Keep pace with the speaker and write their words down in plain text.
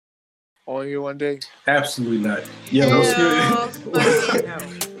on here one day? Absolutely not. Yeah, what's good?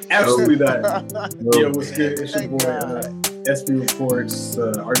 Absolutely not. Yeah, what's good? It's your boy SB Reports,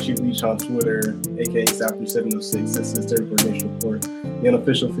 Archie Leach on Twitter, aka South 706. This is Third Nation Report, the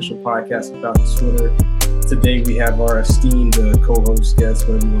unofficial podcast about Twitter. Today we have our esteemed co-host guest,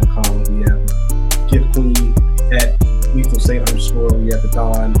 whatever you want to call him. We have Gift Queen at Lethal Saint _ We have the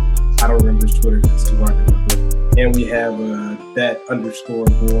Don. I don't remember his Twitter because it's too hard to remember. And we have that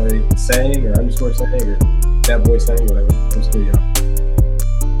 _boy saying or underscore saying or that boy saying, whatever. What's good, y'all?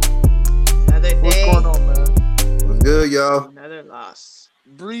 Another day. What's going on, man? What's good, y'all? Another loss.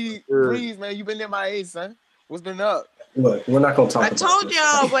 Breeze, man. You been in my age, son. What's been up? Look, we're not gonna talk. I told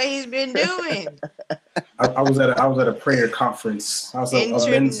y'all what he's been doing. I was at a prayer conference. I was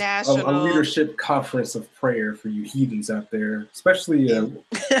International a leadership conference of prayer for you heathens out there, especially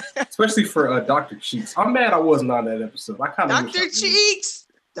for Dr. Cheeks. I'm mad I wasn't on that episode. I kind of Dr. Cheeks.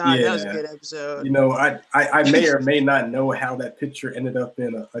 That was a good episode. You know, I may or may not know how that picture ended up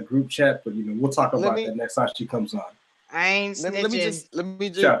in a group chat, but you know, we'll talk about that next time she comes on. I ain't snitching. Let me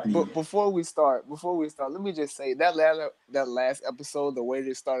just before we start, let me just say that last episode, the way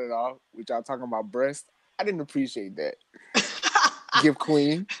it started off, which y'all talking about breast, I didn't appreciate that. Give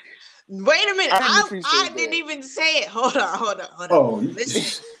Queen. Wait a minute, I didn't even say it. Hold on. Oh,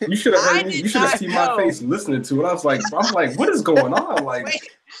 listen, you should have heard me. You should have seen my face listening to it. I'm like, what is going on?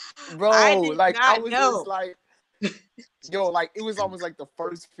 Like, bro, I was just like, yo, like it was almost like the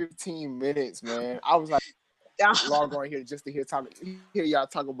first 15 minutes, man. I was like, log on here just to hear y'all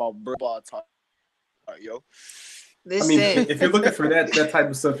talk about ball talk, yo. Listen. I mean, if you're looking for that type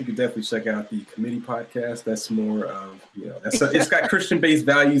of stuff, you can definitely check out the Committee podcast. That's more of, you know, it's got Christian-based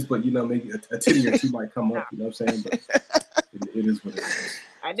values, but you know, maybe a titty or two might come up. You know what I'm saying? But it is what it is.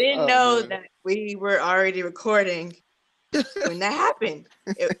 I didn't know that we were already recording when that happened.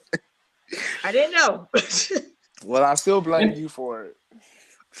 I didn't know. Well, I still blame you for it.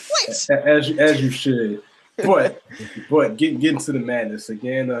 What? As you should. But getting to the madness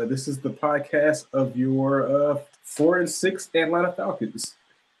again. This is the podcast of your 4-6 Atlanta Falcons.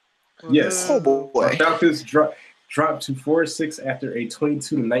 Yes, oh boy. Falcons dropped to 4-6 after a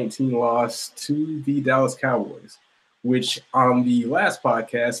 22-19 loss to the Dallas Cowboys. Which on the last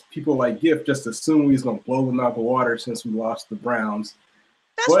podcast, people like Gift just assumed we was gonna blow them out the water since we lost the Browns.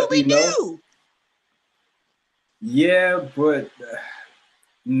 That's what we do. Yeah, but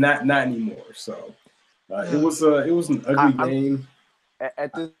not anymore. So. It was an ugly game.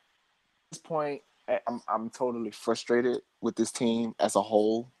 At this point, I'm totally frustrated with this team as a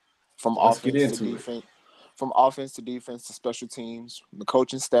whole, from offense to defense, to special teams, the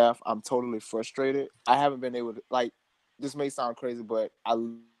coaching staff. I'm totally frustrated. I haven't been able to, like, this may sound crazy, but I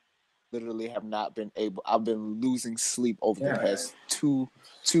literally have not been able. I've been losing sleep over the past two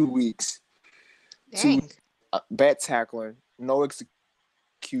weeks. Dang. Bad tackling, no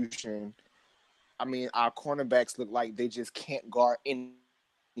execution. I mean, our cornerbacks look like they just can't guard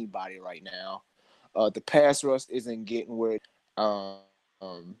anybody right now. The pass rush isn't getting where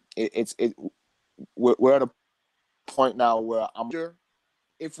we're at a point now where I'm sure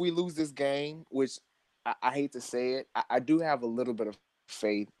if we lose this game, which I hate to say it, I do have a little bit of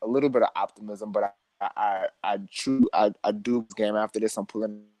faith, a little bit of optimism, but I do this game after this. I'm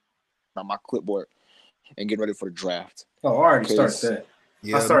pulling on my clipboard and getting ready for the draft. Oh, I already started that.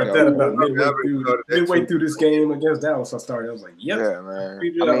 Yeah, I started that about midway through this game against Dallas. I was like, yep. Yeah, man.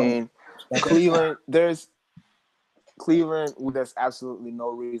 I mean, Cleveland, there's absolutely no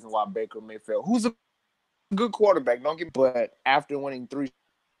reason why Baker Mayfield, who's a good quarterback, but after winning 3,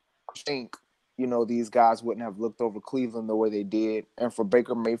 I think, you know, these guys wouldn't have looked over Cleveland the way they did. And for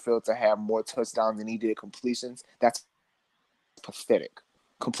Baker Mayfield to have more touchdowns than he did completions, that's pathetic.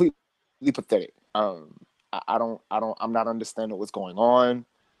 Completely pathetic. I'm not understanding what's going on.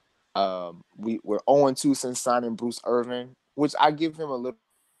 We're 0-2 since signing Bruce Irvin, which I give him a little.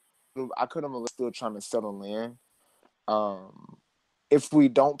 I could have still trying to settle in. If we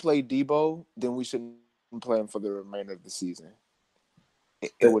don't play Debo, then we shouldn't play him for the remainder of the season.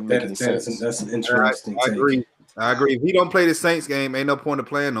 It wouldn't make any sense. That's an interesting. I agree. If he don't play the Saints game, ain't no point of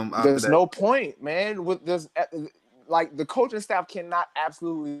playing them. There's no point, man. Like the coaching staff cannot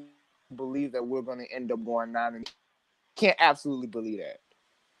absolutely believe that we're going to end up going 9 and can't absolutely believe that.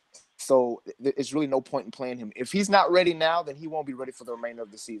 So it's really no point in playing him. If he's not ready now, then he won't be ready for the remainder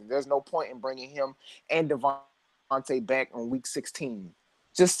of the season. There's no point in bringing him and Devontae back on week 16.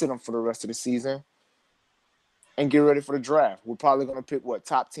 Just sit him for the rest of the season and get ready for the draft. We're probably going to pick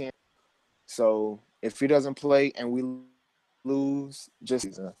top 10. So if he doesn't play and we lose, just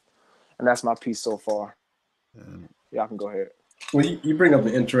season. And that's my piece so far. Y'all can go ahead. Well, you bring up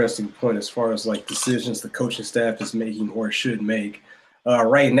an interesting point as far as like decisions the coaching staff is making or should make.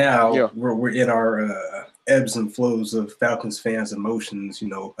 Right now, we're in our ebbs and flows of Falcons fans' emotions. You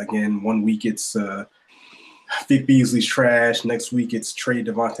know, again, one week it's Vic Beasley's trash. Next week it's trade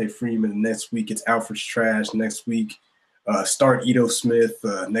Devontae Freeman. Next week it's Alfred's trash. Next week start Ito Smith.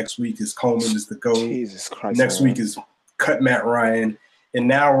 Next week is Coleman is the GOAT. Jesus Christ. Next week is cut Matt Ryan. And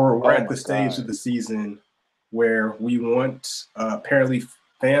now we're at the stage of the season where we want apparently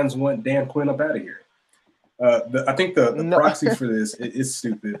fans want Dan Quinn up out of here. I think the proxy for this is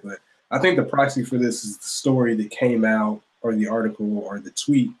stupid, but I think the proxy for this is the story that came out, or the article, or the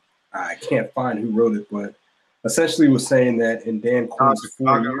tweet. I can't find who wrote it, but essentially was saying that in Dan Quinn's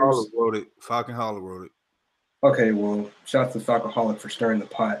 4 years. Falcon Holler wrote it. Okay, well, shout out to Falcoholic for stirring the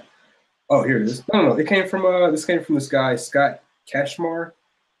pot. Oh, here it is. No, it came from this guy Scott Cashmar.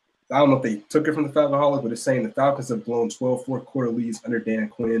 I don't know if they took it from the Falcoholic, but it's saying the Falcons have blown 12 fourth-quarter leads under Dan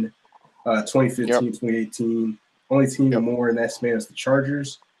Quinn, 2015, 2018. Only team more in that span is the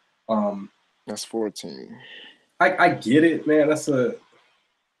Chargers. That's 14. I get it, man. That's a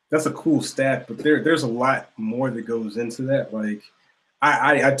cool stat, but there's a lot more that goes into that. Like,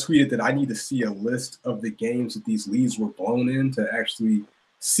 I tweeted that I need to see a list of the games that these leads were blown in to actually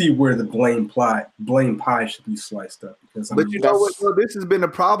see where the blame pie should be sliced up. Because you know what? Well, this has been a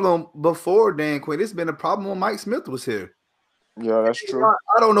problem before Dan Quinn. This has been a problem when Mike Smith was here. Yeah, that's true.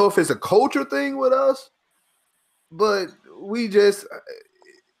 I don't know if it's a culture thing with us, but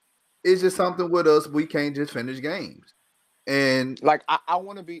it's just something with us. We can't just finish games. And like I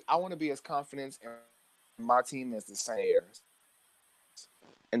want to be as confident in my team as the Saints.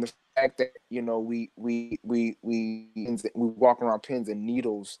 And the fact that, you know, we walk around pins and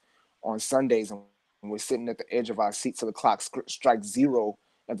needles on Sundays and we're sitting at the edge of our seat till the clock strikes 0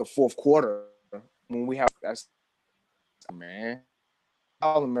 at the fourth quarter when we have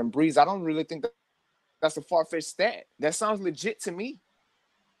and Breeze, I don't really think that's a far-fetched stat. That sounds legit to me.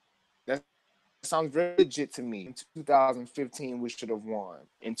 That sounds very legit to me. In 2015, we should have won.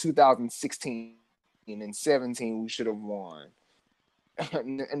 In 2016 and 17, we should have won.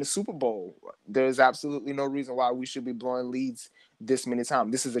 In the Super Bowl, there's absolutely no reason why we should be blowing leads this many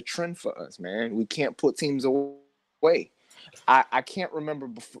times. This is a trend for us, man. We can't put teams away. I can't remember,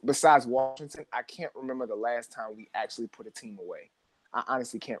 besides Washington, I can't remember the last time we actually put a team away. I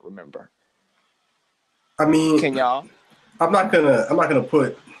honestly can't remember. I mean, can y'all? I'm not gonna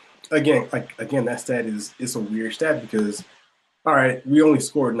put again that stat is a weird stat because all right, we only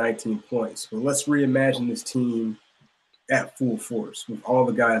scored 19 points, but let's reimagine this team at full force with all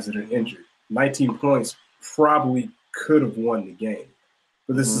the guys that are injured. 19 points probably could have won the game.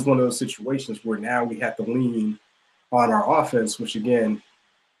 But this is one of those situations where now we have to lean on our offense, which again,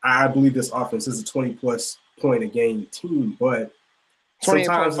 I believe this offense is a 20-plus point a game team, but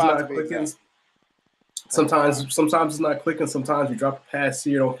sometimes it's not clicking. Sometimes it's not clicking. Sometimes we drop a pass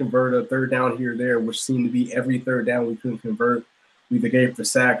here, don't convert a third down here or there, which seemed to be every third down we couldn't convert. We either gave the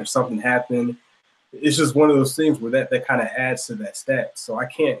sack or something happened. It's just one of those things where that kind of adds to that stat. So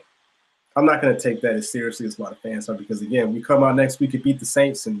I'm not going to take that as seriously as a lot of fans are because, again, we come out next week and beat the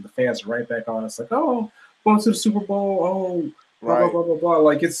Saints and the fans are right back on us like, oh, going to the Super Bowl, oh, blah, blah, blah, blah, blah.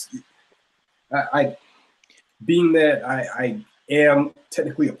 Like being that I am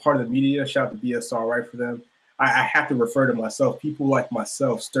technically a part of the media, shout out to BSR, right for them, I have to refer to myself. People like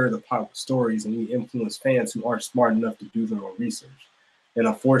myself stir the pot with stories and we influence fans who aren't smart enough to do their own research. And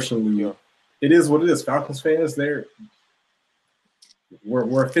unfortunately, it is what it is. Falcons fans, they're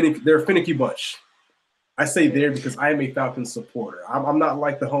a finicky bunch. I say there because I am a Falcons supporter. I'm not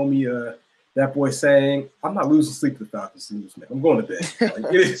like the homie that boy saying, I'm not losing sleep to the Falcons lose, man. I'm going to bed.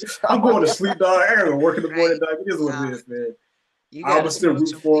 Like, I'm going to sleep, dog. I gotta work in the morning, dog. It is what it is, man. You gotta still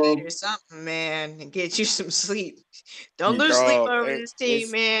root for him or something, man, and get you some sleep. Don't lose sleep over this team,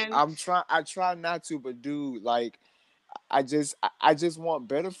 man. I try not to, but dude, like, I just want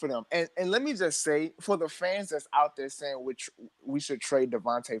better for them. And let me just say, for the fans that's out there saying we should trade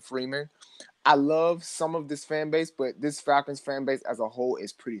Devontae Freeman, I love some of this fan base, but this Falcons fan base as a whole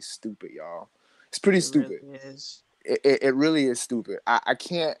is pretty stupid, y'all. It's pretty stupid. Really is. It really is stupid. I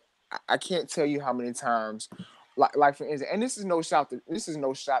can't tell you how many times, like for instance, and this is no shot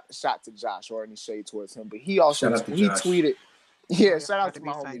to Josh or any shade towards him, but he also tweeted. Yeah, shout out to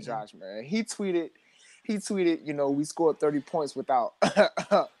my homie Josh, man. He tweeted, you know, we scored 30 points without,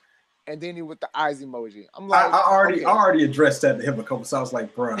 and then he with the eyes emoji. I'm like, I already addressed that to him a couple times. I was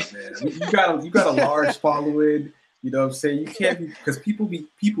like, bro, man, you got a large following. You know what I'm saying? You can't be, because people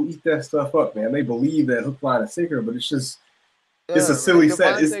eat that stuff up, man. They believe that hook, line, and sinker, but it's just it's a silly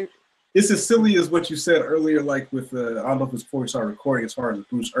set. it's as silly as what you said earlier, like with I don't know if it's before we started recording, as far as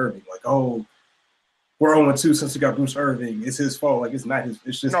Bruce Irving, like, oh, we're 0-2 since we got Bruce Irving. It's his fault. Like, it's not his.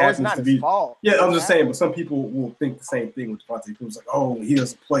 It just happens to be. Fault. Yeah, I'm just saying. But some people will think the same thing with Devontae Freeman. Like, oh, he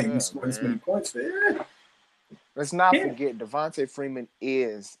doesn't play. We scored this many points. Yeah. Let's not forget, Devontae Freeman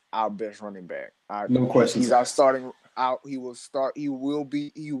is our best running back. No question. He's our starting. He will start. He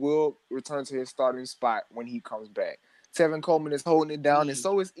will return to his starting spot when he comes back. Tevin Coleman is holding it down, and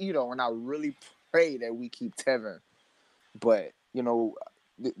so is Ito. And I really pray that we keep Tevin. But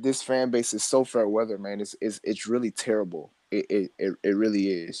this fan base is so fair weather, man. It's really terrible. It really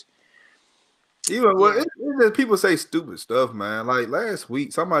is. Even people say stupid stuff, man. Like last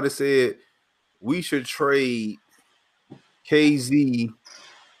week, somebody said we should trade KZ.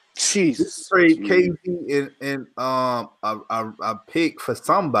 Jesus. Trade KZ and a pick for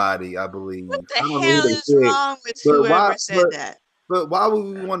somebody, I believe. What the hell is wrong with whoever said that? But why would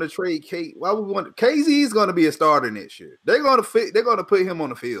we want to trade K? Why would we want KZ is going to be a starter next year? They're going to put him on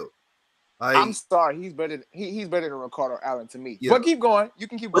the field. Like, I'm sorry, he's better. He's better than Ricardo Allen to me. Yeah. But keep going. You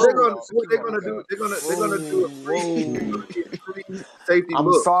can keep going. They're going to do a free safety.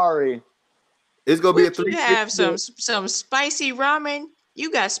 I'm sorry. It's going to be a 3. You have some spicy ramen. You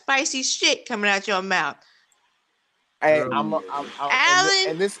got spicy shit coming out your mouth. Hey, I'm Allen.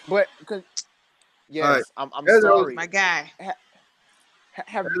 And this, but yes, right. I'm sorry, my guy.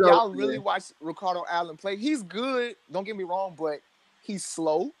 Have y'all really watched Ricardo Allen play? He's good. Don't get me wrong, but he's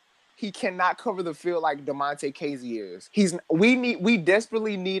slow. He cannot cover the field like Damontae Casey is. We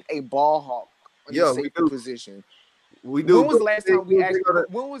desperately need a ball hawk in the safety position. We do. When was the last time we actually?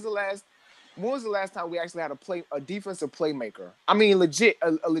 When was the last time we actually had a defensive playmaker? I mean, legit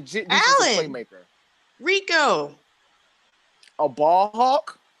a legit defensive playmaker. Rico. A ball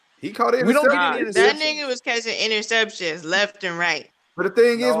hawk. He caught it. We don't get any interceptions. That nigga was catching interceptions left and right. But the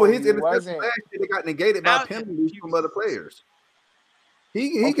thing is, with his interceptions last year, they got negated by penalties from other players.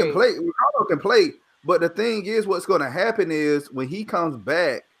 He can play. Ricardo can play. But the thing is, what's going to happen is when he comes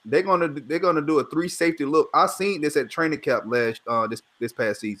back, they're gonna do a 3 safety look. I seen this at training camp this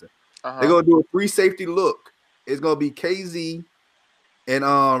past season. They're gonna do a 3 safety look. It's gonna be KZ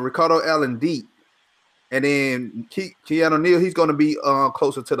and Ricardo Allen deep, and then Keanu Neal. He's gonna be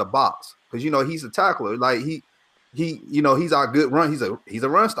closer to the box because he's a tackler. Like he's our good run. He's a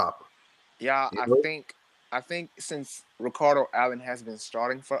run stopper. Yeah, I think since Ricardo Allen has been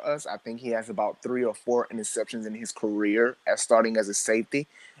starting for us, I think he has about 3 or 4 interceptions in his career as starting as a safety.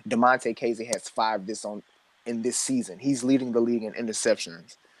 Damontae Casey has 5 in this season. He's leading the league in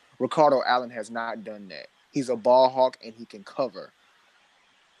interceptions. Ricardo Allen has not done that. He's a ball hawk and he can cover.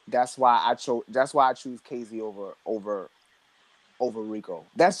 That's why I choose Casey over Rico.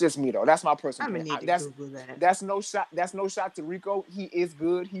 That's just me though. That's my personal opinion. That's no shot to Rico. He is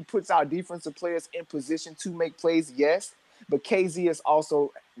good. He puts our defensive players in position to make plays, yes. But KZ has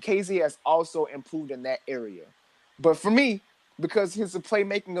also improved in that area. But for me, because his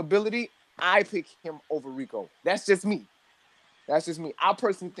playmaking ability, I pick him over Rico. That's just me. I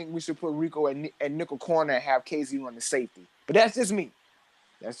personally think we should put Rico at nickel corner and have KZ run the safety. But that's just me.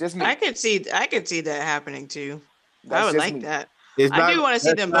 I could see that happening too. I would like that. I do want to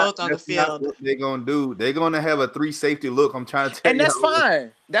see them both on the field. What they're gonna do. They're gonna have a 3 safety look. I'm trying to tell you. And that's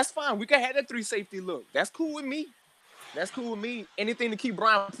fine. That's fine. We can have that 3 safety look. That's cool with me. Anything to keep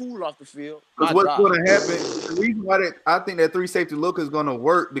Brian Poole off the field. What's going to happen? The reason why I think that 3 safety look is going to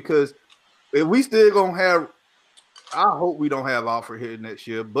work because if we still gonna have, I hope we don't have Alfred here next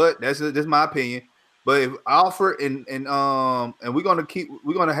year. But that's my opinion. But if Alfred and we're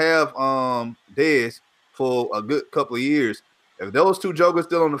gonna have Dez for a good couple of years. If those 2 jokers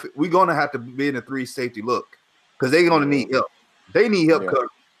still on the field, we're gonna have to be in a 3 safety look because they're gonna need help. They need help covering.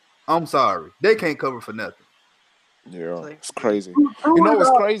 I'm sorry, they can't cover for nothing. Yeah, it's crazy.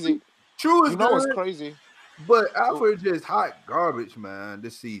 What's crazy? True is what's crazy. But Alfred just hot garbage, man,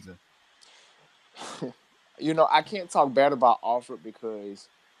 this season. I can't talk bad about Alfred because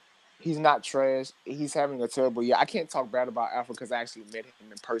he's not trash. He's having a terrible year. I can't talk bad about Alfred because I actually met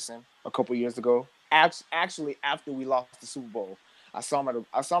him in person a couple years ago. Actually, after we lost the Super Bowl, I saw him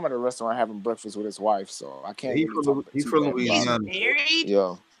at a restaurant having breakfast with his wife. So I can't. He's from Louisiana. Married?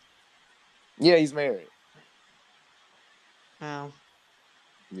 Yeah, he's married. Wow.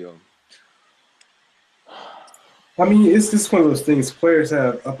 Yeah. I mean, it's just one of those things. Players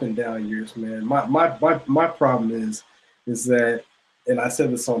have up and down years, man. My problem is that, and I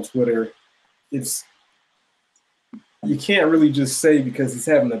said this on Twitter, you can't really just say because he's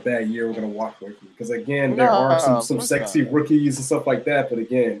having a bad year, we're going to walk away from him. Because, again, there are some sexy rookies and stuff like that. But,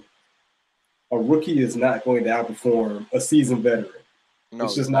 again, a rookie is not going to outperform a seasoned veteran. No,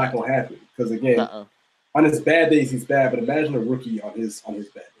 it's just not going to happen. Because again, on his bad days, he's bad. But imagine a rookie on his bad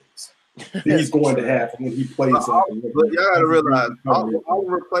days. He's going to have when he plays. But y'all gotta realize,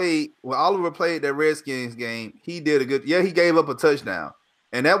 Oliver played that Redskins game. He did a good. Yeah, he gave up a touchdown,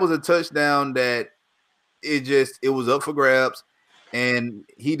 and that was a touchdown that it was up for grabs, and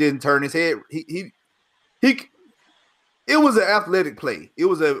he didn't turn his head. He it was an athletic play. It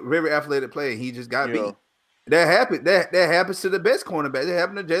was a very athletic play. He just got beat. That happened. That happens to the best cornerback. That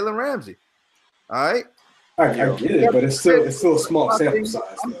happened to Jalen Ramsey. All right. I get it, but it's still a small sample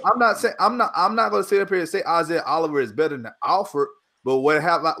size. I'm not going to sit up here and say Isaiah Oliver is better than Alford. But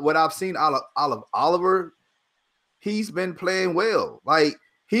what I've seen Oliver, he's been playing well. Like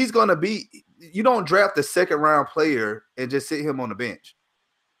he's going to be. You don't draft a second round player and just sit him on the bench.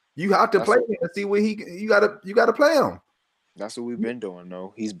 You have to play him and see where you gotta play him. That's what we've been doing,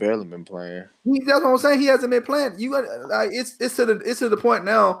 though. He's barely been playing. That's what I'm saying. He hasn't been playing. You got like it's to the point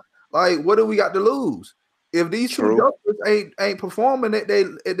now. Like, what do we got to lose? If these two jokers ain't performing at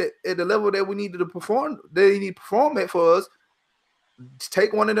the level that we need to perform, they need to perform at for us.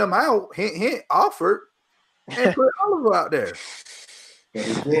 Take one of them out, hint, Alford, and put Oliver out there.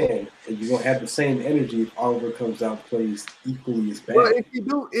 But again, you're gonna have the same energy if Oliver comes out and plays equally as bad. Well,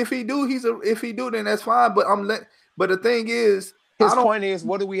 if he do, then that's fine. But the thing is, his point is,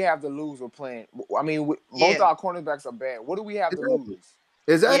 what do we have to lose with playing? I mean, both our cornerbacks are bad. What do we have to lose?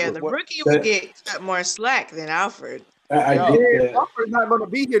 Exactly. Yeah, the rookie will get cut more slack than Alfred. I get that. Alfred's not going to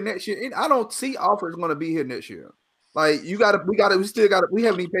be here next year. I don't see Alfred's going to be here next year. Like we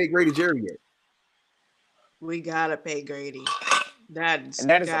haven't even paid Grady Jerry yet. We gotta pay Grady. That is a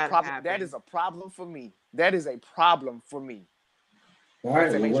problem. Happen. That is a problem for me. That is a problem for me. All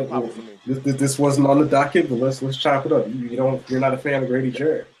right, this wasn't on the docket, but let's chop it up. You're not a fan of Grady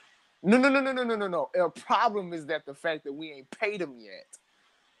Jarrett. No. A problem is that the fact that we ain't paid him yet.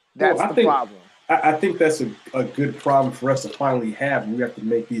 That's the problem. I think that's a good problem for us to finally have. We have to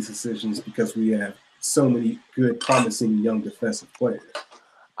make these decisions because we have so many good, promising young defensive players.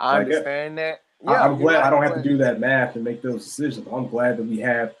 I understand that. Yeah, I'm glad I don't have to do that math and make those decisions. I'm glad that we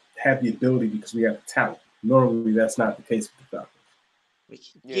have the ability because we have the talent. Normally, that's not the case with the Falcons. We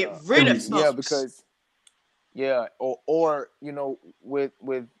can get rid of folks. Yeah, because or with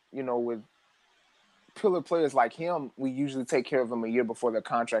pillar players like him, we usually take care of them a year before their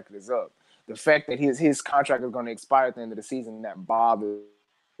contract is up. The fact that his contract is going to expire at the end of the season, that bothers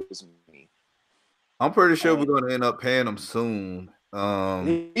me. I'm pretty sure we're going to end up paying him soon.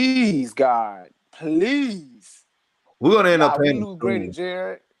 Please, God, please. We're going to end up paying him lose Grady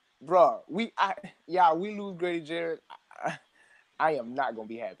Jarrett, bro. We lose Grady Jarrett. I am not going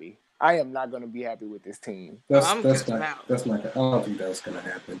to be happy. I am not going to be happy with this team. That's not. I don't think that's going to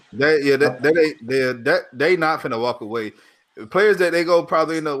happen. They not finna walk away. Players that they go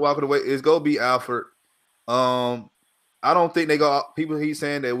probably end up walking away is gonna be Alfred. I don't think they go. People he's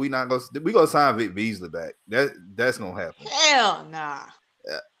saying that we gonna sign Vic Beasley back. That's gonna happen. Hell nah.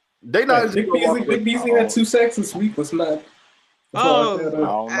 They not. Vic Beasley had 2 sacks this week. Let's not. I don't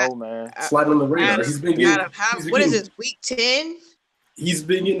know, man. Slide on the radar. He's been getting. What is this? Week 10. He's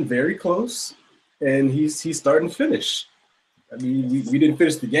been getting very close, and he's starting to finish. I mean, we didn't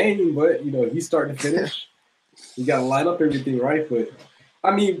finish the game, but he's starting to finish. We got to line up everything right, but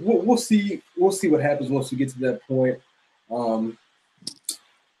I mean, we'll see. We'll see what happens once we get to that point. But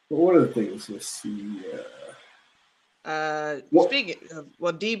what are the things? Let's see. Speaking of,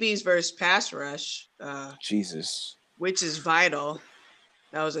 DBs versus pass rush. Jesus. Which is vital.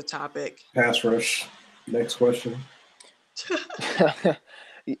 That was a topic. Pass rush. Next question.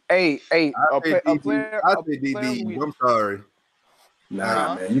 hey, I say DB. I'm sorry.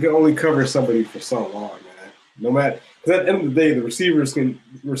 Nah, man. You can only cover somebody for so long, man. No matter, because at the end of the day, the receivers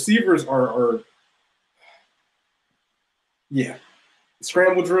are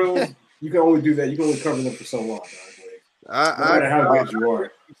scramble drills. You can only do that. You can only cover them for so long. No matter how good you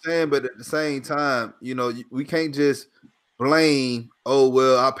are. But at the same time, we can't just blame. Oh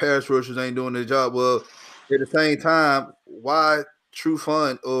well, our pass rushers ain't doing their job. Well, at the same time, why True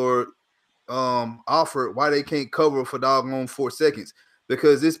Fun or Alfred, why they can't cover for doggone 4 seconds?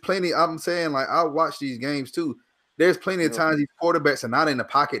 Because there's plenty. I'm saying, like, I watch these games too. There's plenty of times these quarterbacks are not in the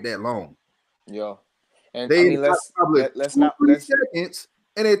pocket that long. Yeah, and let's seconds,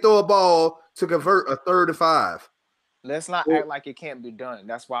 and they throw a ball to convert a 3rd and 5. Let's not act like it can't be done.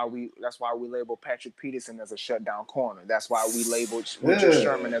 That's why we label Patrick Peterson as a shutdown corner. That's why we labeled Richard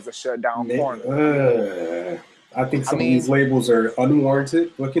Sherman as a shutdown corner. I think some of these labels are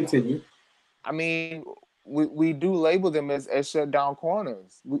unwarranted, but continue. I mean, we do label them as shutdown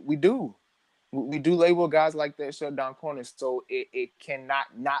corners. We do. We do label guys like that shutdown corners, so it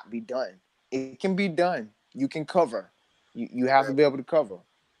cannot not be done. It can be done. You can cover. You have to be able to cover.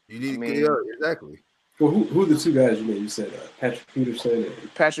 You need to get up. Exactly. Well, who are the two guys you made? You said Patrick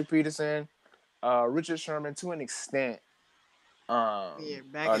Peterson. Richard Sherman to an extent.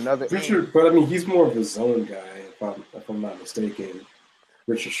 Richard, but I mean, he's more of a zone guy, if I'm not mistaken.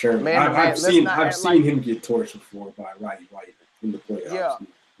 Richard Sherman. I've seen him get torched before by Roddy White in the playoffs. Yeah.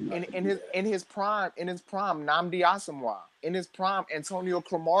 In his prime, Nnamdi Asomugha. In his prime, Antonio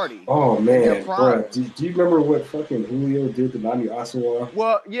Cromartie. Oh man, bro, do you remember what fucking Julio did to Nnamdi Asomugha?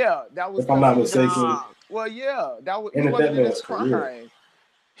 Well, yeah, that was. If I'm not mistaken. Well, yeah, that was. And he wasn't in his prime.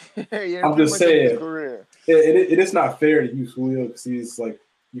 Yeah, I'm just saying, it is not fair to use Julio because he's like,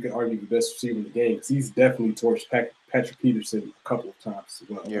 you can argue the best receiver in the game because he's definitely torched Patrick Peterson a couple of times as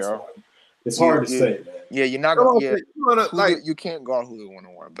well. Yeah. It's hard to say, man. Yeah, you're not gonna. You can't guard Julio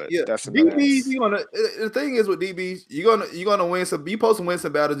 1-on-1, but that's DBs. The thing is with DBs, you're gonna win some. You're supposed to win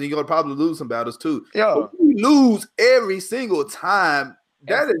some battles, and you're gonna probably lose some battles too. Yeah, but you lose every single time.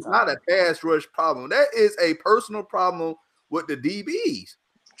 That is not a pass rush problem. That is a personal problem with the DBs.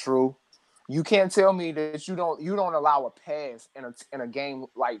 True. You can't tell me that you don't allow a pass in a game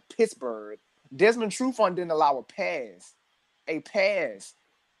like Pittsburgh. Desmond Trufant didn't allow a pass.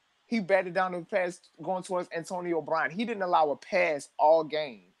 He batted down the pass going towards Antonio Brown. He didn't allow a pass all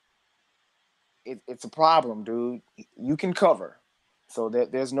game. It's a problem, dude. You can cover. So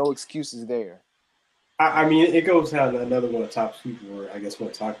there's no excuses there. I mean, it goes down to another one of the top people where I guess we'll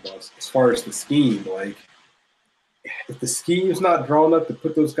talk about as far as the scheme. Like, if the scheme's not drawn up to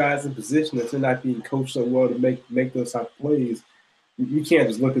put those guys in position, if they're not being coached so well to make those type of plays, you can't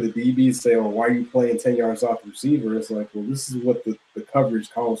just look at the DB and say, "Oh, why are you playing 10 yards off the receiver?" It's like, well, this is what the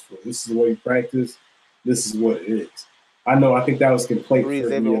coverage calls for. This is the way you practice. This is what it is. I think that was a complaint for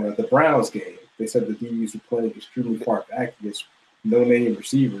the Browns game. They said the DBs were playing extremely far back against no-name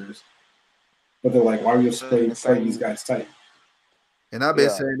receivers. But they're like, why are you playing these guys tight? And I've been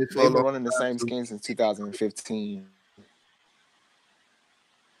saying this for they've been running the same scheme since 2015.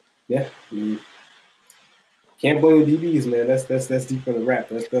 Yeah. Can't blame the DBs, man. That's deep in the rap.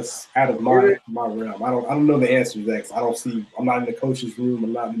 That's out of my realm. I don't know the answer to that. I'm not in the coach's room.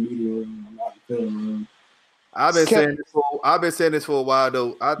 I'm not in the media room. I'm not in the film room. I've been saying this for a while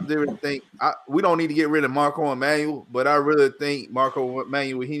though. I really think we don't need to get rid of Marco Emmanuel, but I really think Marco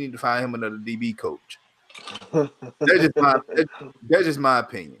Emmanuel, he need to find him another DB coach. That's just my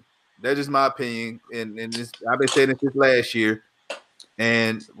opinion. That's just my opinion. And just, I've been saying this last year.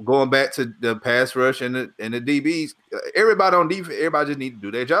 And going back to the pass rush and the DBs, everybody on defense, everybody just need to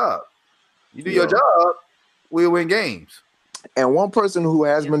do their job. You do your job, we'll win games. And one person who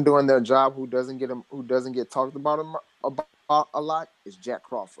has been doing their job, who doesn't get talked about a lot, is Jack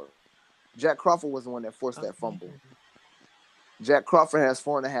Crawford. Jack Crawford was the one that forced that fumble. Jack Crawford has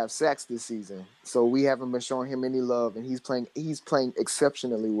 4.5 sacks this season, so we haven't been showing him any love, and he's playing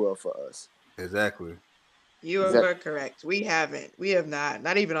exceptionally well for us. Exactly. You are correct. We have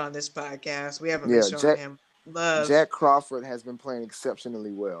not even on this podcast. We haven't been showing him love. Jack Crawford has been playing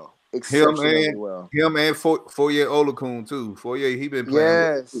exceptionally well. Him and Foye Oluokun too. Foye, he been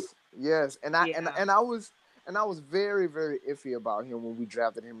playing. Yes. And I was very, very iffy about him when we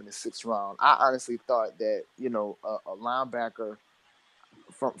drafted him in the 6th round. I honestly thought that, a linebacker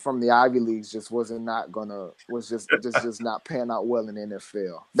from the Ivy Leagues was just not panning out well in the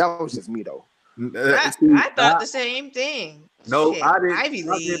NFL. That was just me though. I thought the same thing. No, shit, I didn't. Ivy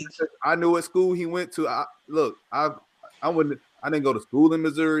League. I knew what school he went to. I didn't go to school in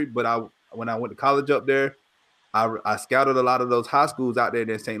Missouri, but when I went to college up there, I scouted a lot of those high schools out there in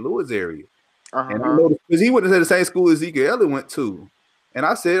the St. Louis area. And I noticed because he went to the same school Ezekiel Elliott went to. And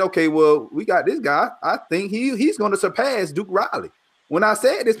I said, okay, well, we got this guy. I think he's going to surpass Duke Riley. When I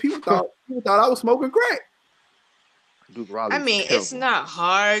said this, people thought I was smoking crack. Duke Riley. I mean, it's not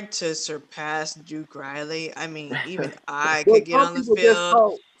hard to surpass Duke Riley. I mean, even I could get on the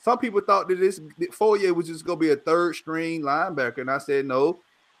field. Some people thought that Foye was just going to be a 3rd string linebacker, and I said no.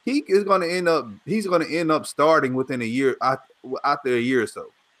 He's going to end up starting within a year after a year or so.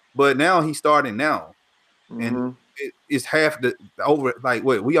 But now he's starting now, and it's half the over. Like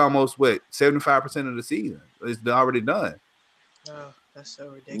we almost 75% of the season is already done. Oh, that's so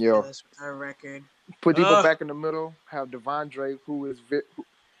ridiculous with our record. Put people back in the middle. Have Devondre,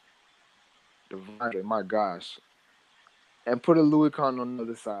 Devondre, my gosh, and put a Louis Kahn on the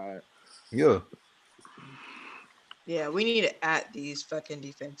other side. Yeah, we need to at these fucking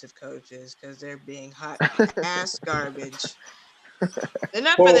defensive coaches because they're being hot ass garbage.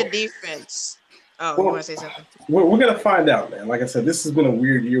 Enough for the defense. Oh, you want to say something? We're going to find out, man. Like I said, this has been a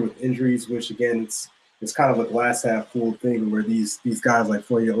weird year with injuries, which, again, it's kind of a glass half full thing where these guys like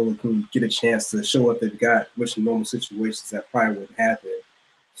Foye Oluokun get a chance to show what they've got, which in normal situations that probably wouldn't happen.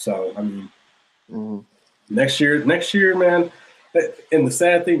 So, I mean, next year, man, and the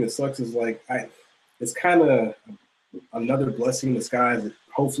sad thing that sucks is, like, it's kind of another blessing in disguise that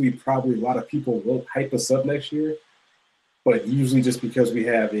hopefully probably a lot of people won't hype us up next year. But usually just because we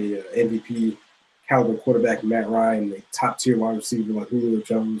have a MVP caliber quarterback, Matt Ryan, a top-tier wide receiver like Julio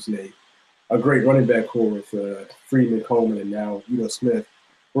Jones, and a great running back core with Freeman, Coleman, and now Ito Smith,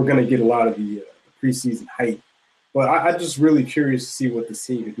 we're going to get a lot of the preseason hype. But I'm just really curious to see what this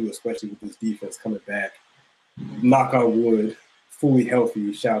team can do, especially with this defense coming back. Knock on wood, fully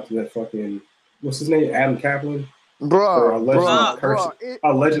healthy. Shout out to that fucking, what's his name, Adam Kaplan? Bro,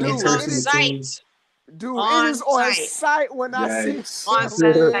 allegedly cursing the team. Dude, it is on site when I see on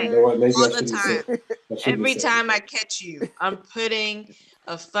site all the time. Every time I catch you, I'm putting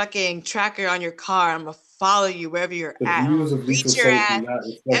a fucking tracker on your car. I'm gonna follow you wherever you're at. Reach your ass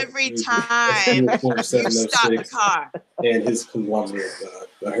every time you stop the car. And his conglomerate.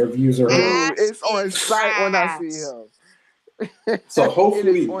 Her views are. Dude, it's on site when I see him. So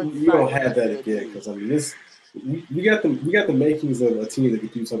hopefully we don't have that again, because I mean this. We got the makings of a team that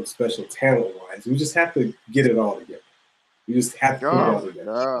could do something special talent wise. We just have to get it all together. We just have to put it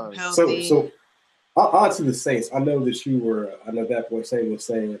all together. So on to the Saints. I know that I know that boy Saint was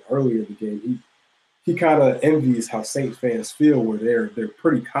saying earlier in the game. He kind of envies how Saints fans feel where they're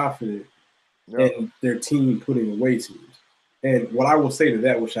pretty confident in their team putting away teams. And what I will say to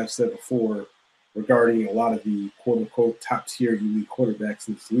that, which I've said before regarding a lot of the quote unquote top tier elite quarterbacks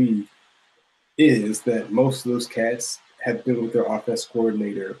in this league, is that most of those cats have been with their offense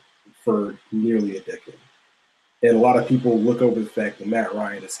coordinator for nearly a decade. And a lot of people look over the fact that Matt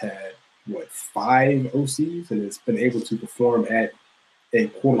Ryan has had, 5 OCs and has been able to perform at a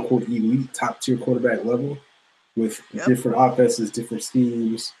quote-unquote elite top-tier quarterback level with different offenses, different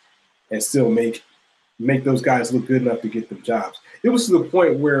schemes, and still make those guys look good enough to get them jobs. It was to the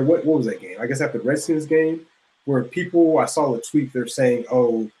point where, what was that game? I guess after the Redskins game, where I saw a tweet, they're saying,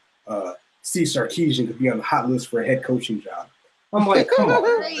 Steve Sarkisian could be on the hot list for a head coaching job. I'm like, come on.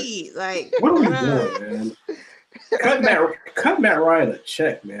 Like, what are we doing, man? Cut Matt Ryan a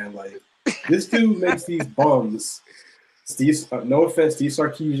check, man. Like, this dude makes these bums. No offense, Steve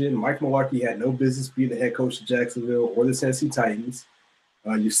Sarkisian, Mike Mularkey had no business being the head coach of Jacksonville or the Tennessee Titans.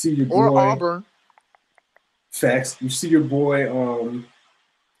 You see your boy. Or Auburn. Facts. You see your boy,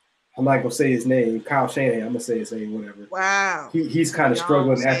 I'm not gonna say his name, Kyle Shanahan. I'm gonna say his name, whatever. Wow. He's kind of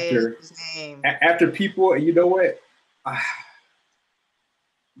struggling after people. And you know what?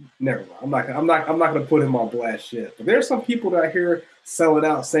 Never mind. I'm not gonna put him on blast yet. But there's some people that I hear selling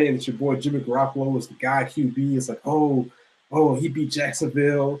out saying that your boy Jimmy Garoppolo is the guy QB. It's like, oh, he beat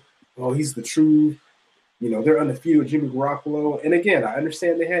Jacksonville. Oh, he's the truth. They're undefeated with Jimmy Garoppolo. And again, I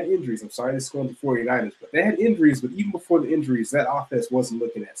understand they had injuries. I'm sorry this is going to 49ers, but they had injuries. But even before the injuries, that offense wasn't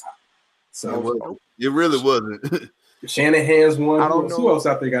looking as hot. So it really wasn't. Shanahan's one. Who else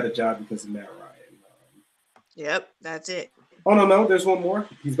out there got a job because of Matt Ryan? Yep, that's it. Oh, no, there's one more.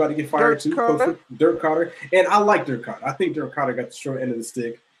 He's about to get fired too. Dirk Koetter. And I like Dirk Koetter. I think Dirk Koetter got the short end of the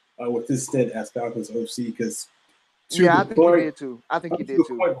stick with this stint as Falcons OC because I think he did too.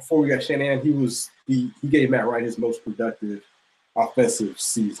 The point before we got Shanahan, he gave Matt Ryan his most productive offensive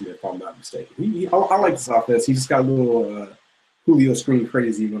season, if I'm not mistaken. I like this offense. He just got a little Julio screen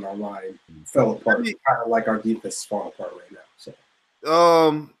crazy when our line fell apart. Kind of like our defense is falling apart right now. So,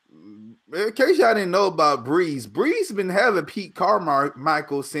 in case y'all didn't know about Breeze been having Pete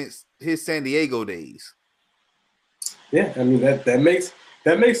Carmichael since his San Diego days. Yeah, I mean that makes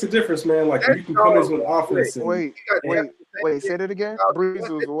a difference, man. Like you can come into an offense. Wait, say that again. Breeze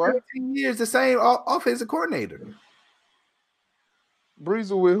was what? 13 years the same offensive coordinator.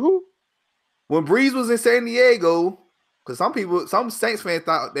 Breeze with who? When Breeze was in San Diego, because some Saints fans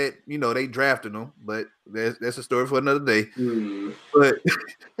thought that they drafted him, but that's a story for another day. But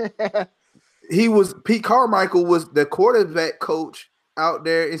Pete Carmichael was the quarterback coach out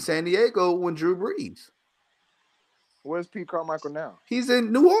there in San Diego when Drew Brees. Where's Pete Carmichael now? He's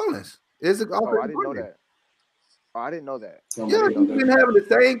in New Orleans. I didn't know that. I didn't know that. Yeah, he's been having the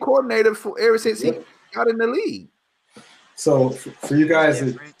same coordinator ever since he got in the league. So for you guys,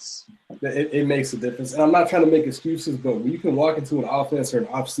 it makes a difference. And I'm not trying to make excuses, but when you can walk into an offense or an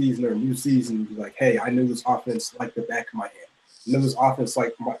off season or a new season and be like, hey, I knew this offense like the back of my hand. I know this offense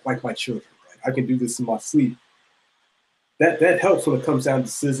like my children. Right? I can do this in my sleep. That helps when it comes down to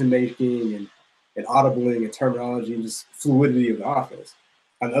decision making and audibling and terminology and just fluidity of the offense.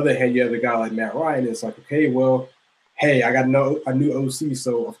 on the other hand, you have a guy like Matt Ryan. It's like, okay, well, hey, I got a new OC,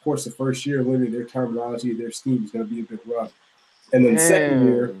 so of course the first year, literally their terminology, their scheme is going to be a bit rough. And then the second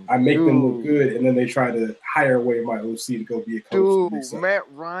year, I make them look good, and then they try to hire away my OC to go be a coach. Dude, Matt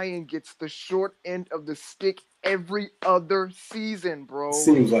Ryan gets the short end of the stick every other season, bro.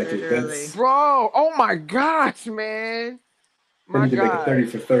 Seems like it. Bro, oh my gosh, man. My God. Make a 30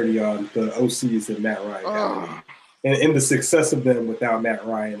 for 30 on the OCs that Matt Ryan got. And the success of them without Matt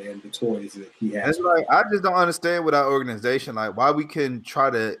Ryan and the toys that he has. That's right. I just don't understand with our organization, like why we can try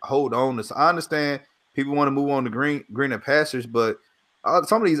to hold on to. I understand people want to move on to greener pastures, but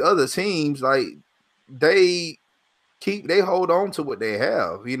some of these other teams, like they hold on to what they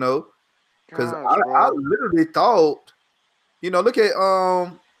have, you know. Because I literally thought, you know, look at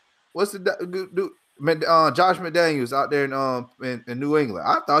what's the Josh McDaniels out there in New England.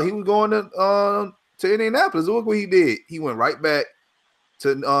 I thought he was going to Indianapolis. Look what he did. He went right back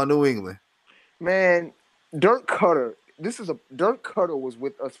to New England. Man, Dirk Cutter. Dirk Cutter was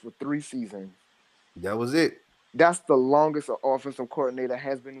with us for 3 seasons. That was it. That's the longest an offensive coordinator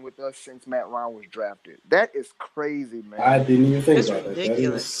has been with us since Matt Ryan was drafted. That is crazy, man. I didn't even think about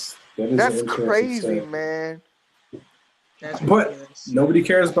ridiculous. That. That's crazy, man. But nobody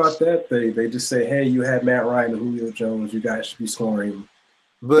cares about that. They just say, hey, you had Matt Ryan and Julio Jones. You guys should be scoring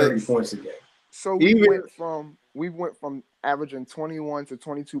 30 points a game. So we went from averaging 21 to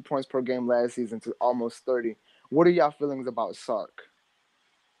 22 points per game last season to almost 30. What are y'all feelings about Sark?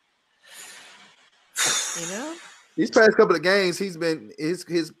 You know, these past couple of games, he's been his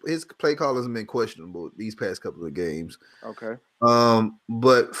play callers have been questionable these past couple of games. Okay.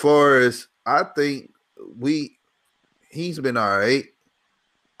 But far as I think he's been all right.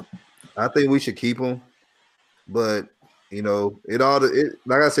 I think we should keep him, but you know,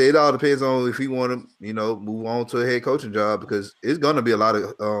 like I said, it all depends on if he want to, you know, move on to a head coaching job because it's going to be a lot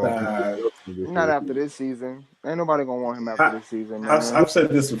of. Not after this season. Ain't nobody gonna want him after this season. Man. I've said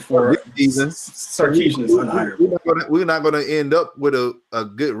this before. Sarkisian is unhireable. We're not going to end up with a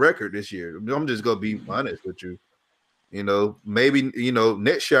good record this year. I'm just going to be honest with you. You know, maybe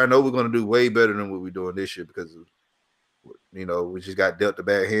next year I know we're going to do way better than what we're doing this year because of, you know, we just got dealt a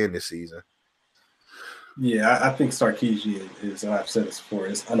bad hand this season. Yeah, I think Sarkisian is, I've said this before,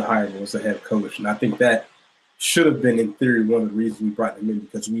 is unhireable as a head coach. And I think that should have been, in theory, one of the reasons we brought him in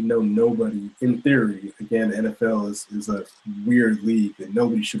because we know nobody, in theory, again, the NFL is a weird league and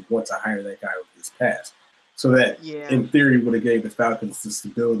nobody should want to hire that guy with his past. So that, in theory, would have gave the Falcons the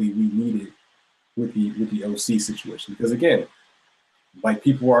stability we needed with the OC situation. Because, again, like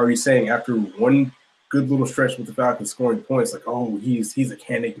people were already saying, after one good little stretch with the Falcons scoring points, like, oh, he's a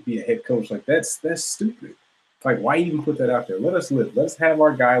candidate to be a head coach. Like, that's stupid. Like, why even put that out there? Let us live. Let's have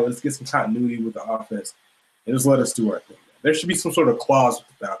our guy. Let's get some continuity with the offense. And just let us do our thing. There should be some sort of clause with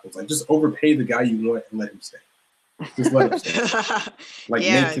the Falcons. Like, just overpay the guy you want and let him stay. Just let him stay. Like,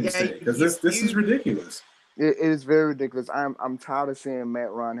 make him stay. Because this is ridiculous. It is very ridiculous. I'm tired of seeing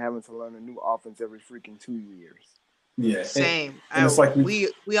Matt Ryan having to learn a new offense every freaking 2 years. Yeah. Same. And it's like we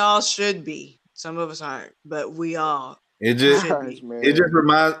all should be. Some of us aren't, but we all. It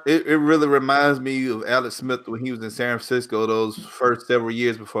really reminds me of Alex Smith when he was in San Francisco those first several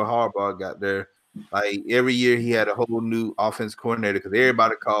years before Harbaugh got there. Like every year he had a whole new offense coordinator because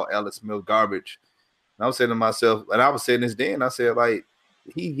everybody called Alex Smith garbage. And I was saying to myself, and I was saying this then, I said, like,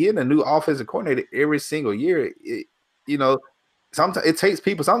 he getting a new offensive coordinator every single year. Sometimes it takes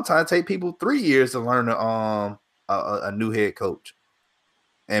people 3 years to learn a new head coach.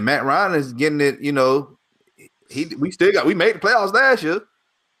 And Matt Ryan is getting it, you know, we made the playoffs last year.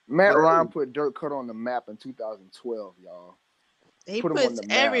 Matt Ryan put Dirk Cutter on the map in 2012, y'all. He puts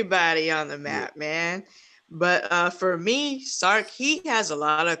everybody on the map, man. But for me, Sark, he has a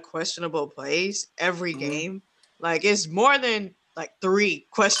lot of questionable plays every game. Like, it's more than like 3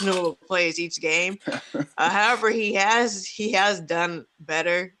 questionable plays each game. However, he has done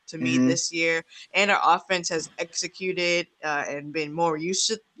better to me this year, and our offense has executed and been more used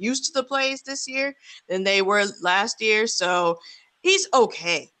to the plays this year than they were last year. So he's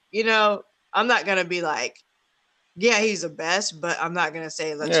okay. You know, I'm not gonna be like, yeah, he's the best, but I'm not gonna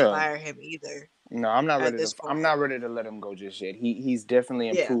say let's fire him either. No, I'm not ready. I'm not ready to let him go just yet. He's definitely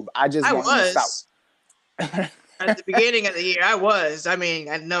improved. I want him to stop. At the beginning of the year, I was. I mean,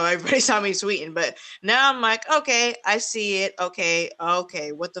 I know everybody saw me tweeting, but now I'm like, okay, I see it. Okay,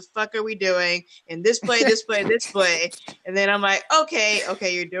 what the fuck are we doing? And this play. And then I'm like, okay,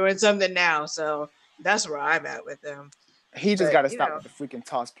 you're doing something now. So that's where I'm at with him. He just got to stop with the freaking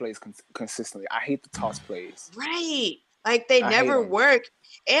toss plays consistently. I hate the toss plays. Right. Like they never work.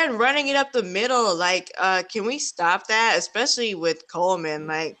 And running it up the middle, like, can we stop that? Especially with Coleman,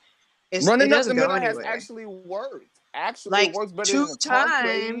 like, running up the middle has actually worked. Actually, like, it works better 2 than the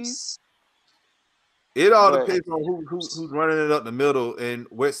times. It all depends on who's running it up the middle and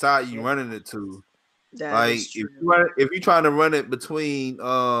what side you running it to. That like if you're trying to run it between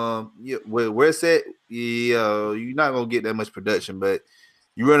where it's at, you're not gonna get that much production. But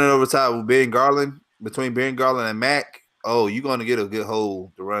you run it over top with Ben Garland, between Ben Garland and Mack, you're gonna get a good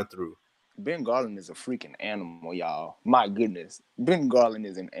hole to run through. Ben Garland is a freaking animal, y'all. My goodness. Ben Garland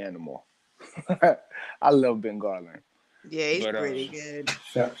is an animal. I love Ben Garland. Yeah, he's pretty good.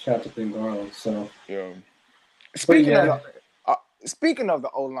 Shout out to Ben Garland. So yeah. Speaking of the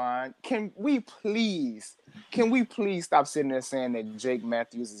O-line, can we please stop sitting there saying that Jake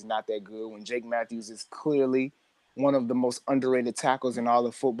Matthews is not that good when Jake Matthews is clearly one of the most underrated tackles in all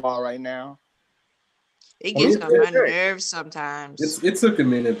of football right now? It gets on my nerves sometimes. It took a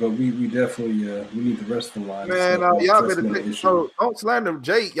minute, but we definitely we need the rest of the line. Man, y'all better don't slander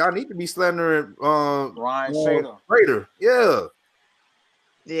Jake. Y'all need to be slandering Ryan Schrader. Yeah.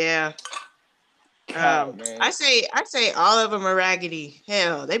 Yeah. I say all of them are raggedy.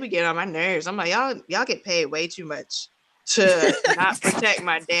 Hell, they be getting on my nerves. I'm like, y'all get paid way too much to not protect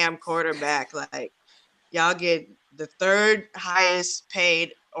my damn quarterback. Like, y'all get the third highest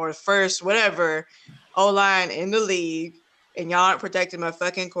paid or first, whatever, O-line in the league, and y'all aren't protecting my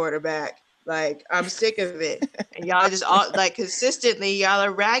fucking quarterback. Like, I'm sick of it. And y'all just all like consistently, y'all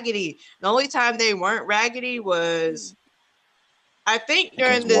are raggedy. The only time they weren't raggedy was, I think,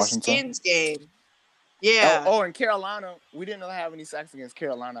 during the Skins game. Yeah. In Carolina, we didn't have any sacks against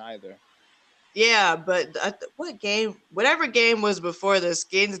Carolina either. Yeah, but what game? Whatever game was before the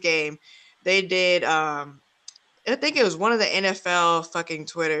Skins game, they did. I think it was one of the NFL fucking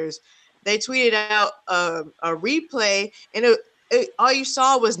Twitters. They tweeted out a replay, and all you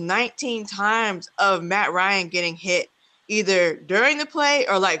saw was 19 times of Matt Ryan getting hit, either during the play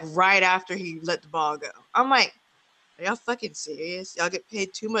or like right after he let the ball go. I'm like, are y'all fucking serious? Y'all get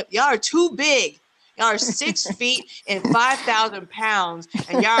paid too much. Y'all are too big. Y'all are 6 feet and 5,000 pounds,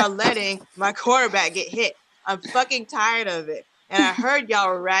 and y'all are letting my quarterback get hit. I'm fucking tired of it. And I heard y'all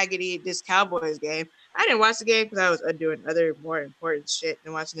were raggedy at this Cowboys game. I didn't watch the game because I was doing other more important shit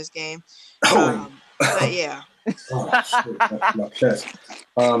than watching this game. But yeah. Oh, shit, that's my chest.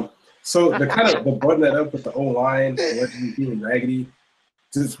 So the button that up with the O-line, allegedly being raggedy.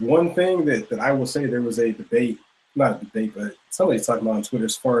 Just one thing that I will say, there was a debate. Not a debate, but somebody's talking about on Twitter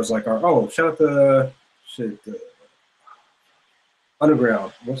as far as like shout out the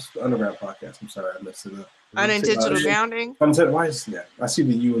Underground. What's the Underground podcast? I'm sorry, I messed it up. Unintentional grounding. Why is that? I see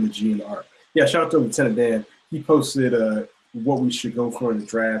the U and the G and the R. Yeah, shout out to Lieutenant Dan. He posted what we should go for in the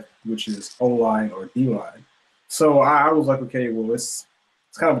draft, which is O-line or D-line. So I was like, okay, well, it's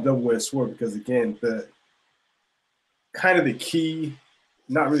kind of a double-edged sword because again, the key.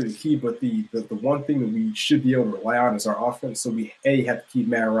 Not really the key, but the one thing that we should be able to rely on is our offense. So we, A, have to keep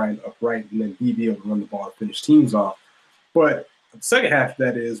Matt Ryan upright, and then B, be able to run the ball and finish teams off. But the second half of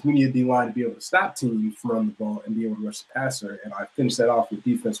that is we need a D-line to be able to stop teams from running the ball and be able to rush the passer. And I finished that off with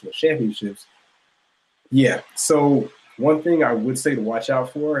defense with championships. Yeah, so one thing I would say to watch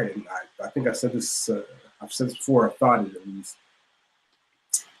out for, and I think I said this, I've said this before, I thought it at least.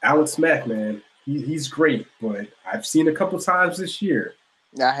 Alex Mack, man, he's great, but I've seen a couple times this year.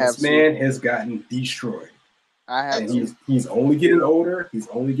 This man has gotten destroyed. He's only getting older. He's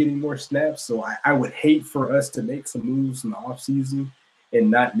only getting more snaps. So I would hate for us to make some moves in the offseason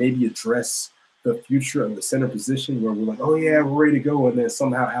and not maybe address the future of the center position where we're like, oh, yeah, we're ready to go. And then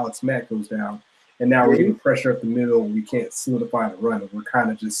somehow Alex Mack goes down. And now we're getting pressure up the middle. We can't solidify the run. And we're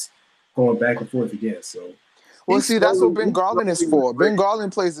kind of just going back and forth again. So, well, see, that's what Ben Garland is for. Ben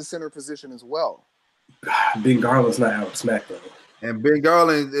Garland plays the center position as well. Ben Garland's not Alex Mack, though. And Ben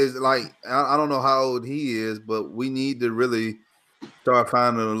Garland is like, I don't know how old he is, but we need to really start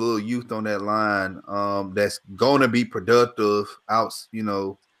finding a little youth on that line that's going to be productive out,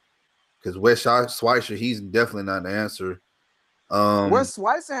 because Wes Schweitzer, he's definitely not the answer. Wes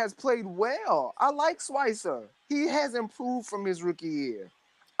Schweitzer has played well. I like Schweitzer. He has improved from his rookie year.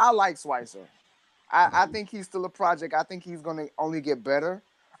 I like Schweitzer. I think he's still a project. I think he's going to only get better.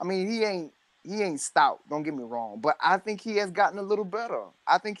 I mean, he ain't stout, don't get me wrong, but I think he has gotten a little better.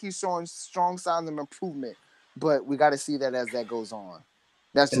 I think he's showing strong signs of improvement, but we got to see that as that goes on.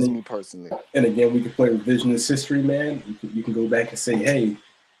 That's just me personally. And again, we can play revisionist history, man. You can go back and say, hey,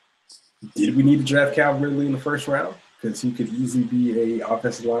 did we need to draft Calvin Ridley in the first round? Because he could easily be a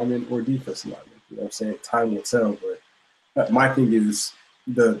offensive lineman or defensive lineman. You know what I'm saying? Time will tell, but my thing is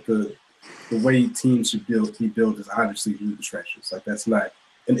the the way teams should be built is obviously through the stretches. Like that's not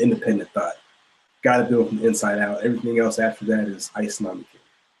an independent thought. Got to build from the inside out. Everything else after that is icing on the cake.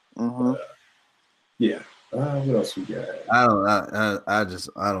 Mm-hmm. Yeah. What else we got? I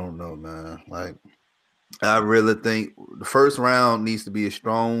don't know, man. Like, I really think the first round needs to be a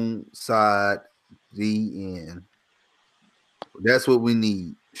strong side DN. That's what we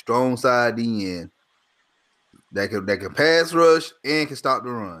need. Strong side DN that can pass rush and can stop the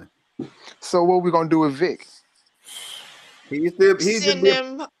run. So what we gonna do with Vic? Send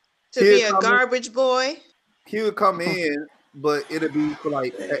him to be a garbage boy. He would come in, but it'll be for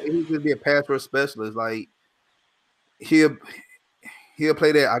like he's gonna be a pass rush specialist. Like he'll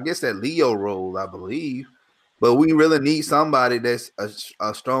play that, I guess, that Leo role, I believe. But we really need somebody that's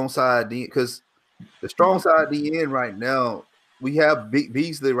a strong side DN, because the strong side DN right now, we have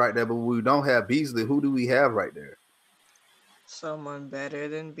Beasley right there, but we don't have Beasley. Who do we have right there? Someone better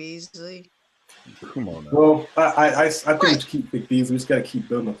than Beasley. Come on now. Well, I think we should keep Vic Beasley. We just got to keep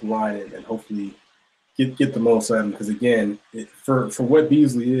building up the line and hopefully get the most out of him. Because again, for what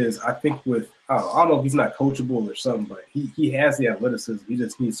Beasley is, I think with I don't know if he's not coachable or something, but he has the athleticism. He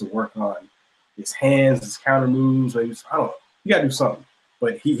just needs to work on his hands, his counter moves. I don't know. You got to do something.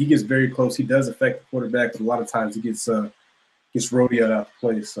 But he gets very close. He does affect the quarterback. A lot of times he gets rodeoed out the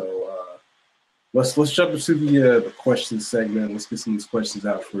play. So let's jump into the questions segment. Let's get some of these questions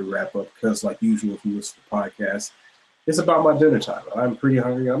out before we wrap up. Because like usual, if you listen to the podcast, it's about my dinner time. I'm pretty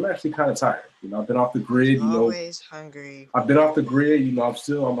hungry. I'm actually kind of tired. I've been off the grid. Always hungry. I've been off the grid.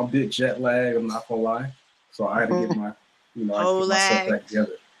 I'm a bit jet lagged. I'm not gonna lie. So I had to get my I get myself back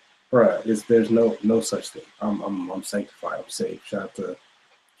together. Right. There's no such thing. I'm sanctified. I'm safe. Shout out to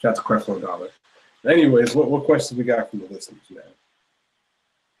Creflo Dollar. Anyways, what questions we got from the listeners, man?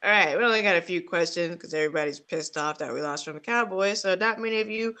 All right, we only got a few questions because everybody's pissed off that we lost from the Cowboys. So not many of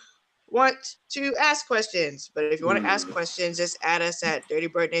you want to ask questions. But if you want to ask questions, just add us at Dirty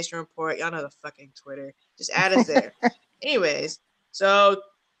Bird Nation Report. Y'all know the fucking Twitter. Just add us there. Anyways, so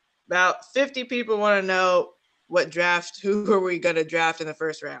about 50 people want to know who are we going to draft in the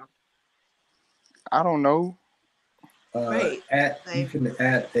first round? I don't know. You can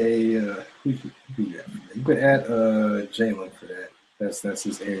add Jalen for that. That's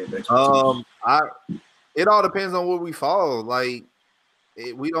his area of expertise. It all depends on where we fall. Like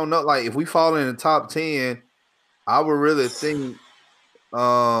we don't know. Like if we fall in the top 10, I would really think.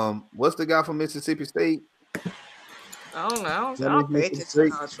 What's the guy from Mississippi State? I don't know. I don't pay attention to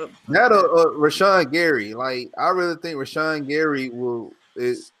college football. That Rashawn Gary. Like I really think Rashawn Gary will.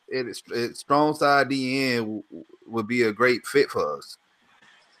 It's strong side DN would be a great fit for us.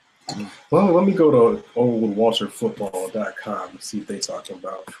 Well, let me go to oldwalterfootball.com and see if they're talking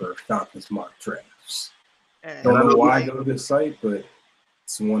about for Falcons mock drafts. Don't know why I go to this site, but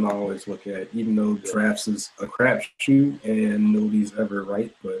it's one I always look at, even though drafts is a crapshoot and nobody's ever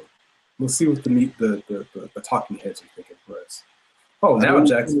right. But we'll see what the talking heads are thinking for us. Oh, now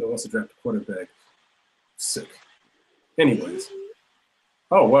Jacksonville wants to draft a quarterback. Sick. Anyways.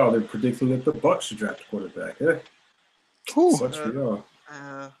 Oh, wow, they're predicting that the Bucs should draft a quarterback. Yeah. Sucks for y'all.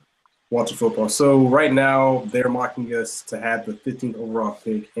 Walter Football. So right now, they're mocking us to have the 15th overall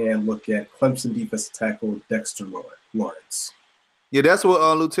pick and look at Clemson defensive tackle Dexter Lawrence. Yeah, that's what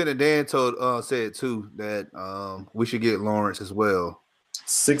Lieutenant Dan said, too, that we should get Lawrence as well.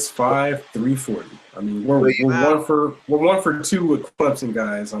 6'5", 340. I mean, we're one for two with Clemson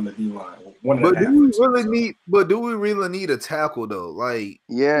guys on the D line. Do we really need a tackle though? Like,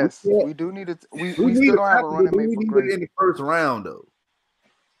 yes, we do need it. We still don't have a running mate for Grady in the first round though.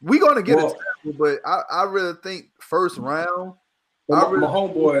 We're gonna get a tackle, but I really think first round. My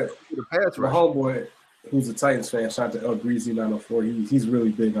homeboy, who's a Titans fan, shout out to El Greasy 904. He's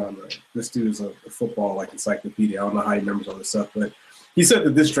really big on this dude is a football like encyclopedia. I don't know how he remembers all this stuff, but he said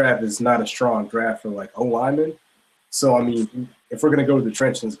that this draft is not a strong draft for like O-linemen. So, I mean, if we're going to go to the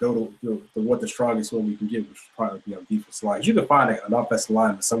trenches, go to what the strongest one we can get, which would probably be on defensive lines. You can find an offensive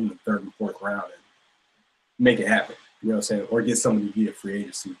line with someone in the 3rd and 4th round and make it happen. You know what I'm saying? Or get somebody via free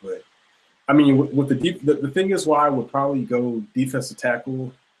agency. But, I mean, with the thing is why I would probably go defensive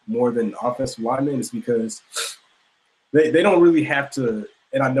tackle more than offensive lineman is because they don't really have to,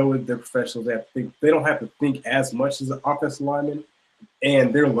 and I know they're professionals, they don't have to think as much as an offensive lineman.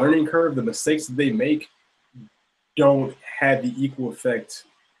 And their learning curve, the mistakes that they make, don't have the equal effect.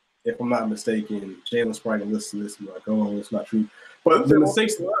 If I'm not mistaken, Jalen's probably gonna listen to this and be like, "Oh, it's not true." But the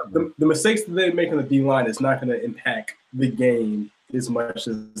mistakes that they make on the D line is not going to impact the game as much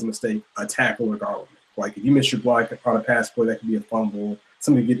as a mistake a tackle or guard. Like if you miss your block on a pass play, that could be a fumble,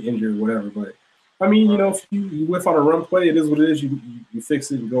 somebody get injured, whatever. But I mean, you know, if you whiff on a run play, it is what it is. You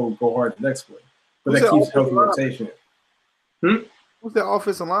fix it and go hard the next play. But that keeps healthy rotation. Who's that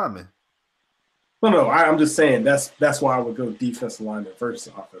offensive lineman? No. I'm just saying that's why I would go defensive lineman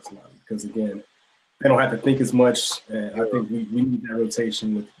versus offensive lineman, because again, they don't have to think as much. And I think we need that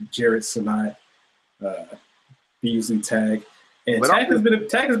rotation with Jarrett, Sanat, Beasley, Tag. And Tag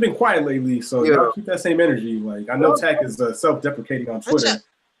has been quiet lately, so y'all keep that same energy. Like, I know Tag is self-deprecating on Twitter,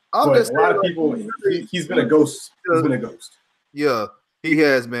 but a lot of people, he's been a ghost. He's been a ghost. Yeah, he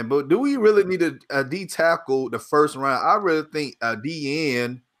has, man. But do we really need a D tackle the first round? I really think a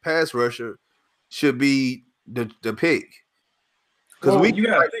DN pass rusher should be the pick. Because you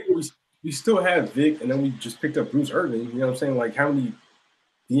gotta think we still have Vic, and then we just picked up Bruce Irvin. You know what I'm saying? Like, how many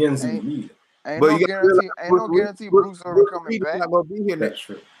DNs do you need? Ain't no guarantee Bruce Irvin coming back. Not gonna be here next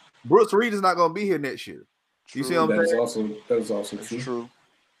year. Bruce Reed is not gonna be here next year. You see what I'm saying? That is also true.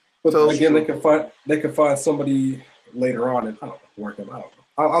 But again, they can find somebody later on and work them out.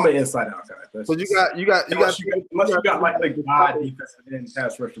 I'm an inside out guy. But you got unless you got like the God defensive end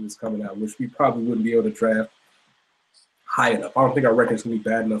pass rusher that's coming out, which we probably wouldn't be able to draft high enough. I don't think our record's gonna be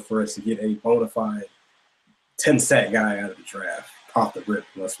bad enough for us to get a bona fide 10-sack guy out of the draft off the rip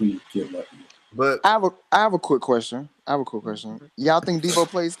unless we get lucky. But I have a quick question. Y'all think Deebo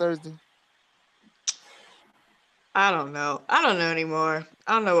plays Thursday? I don't know. I don't know anymore.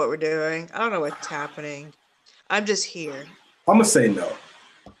 I don't know what we're doing. I don't know what's happening. I'm just here. I'm gonna say no,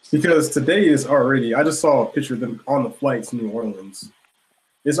 because today is already. I just saw a picture of them on the flight to New Orleans.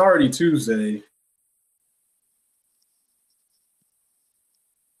 It's already Tuesday,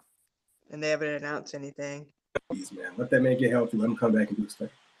 and they haven't announced anything. Please, man, let that man get healthy. Let him come back and do his thing.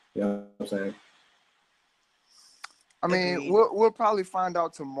 You know what I'm saying? I mean, we'll probably find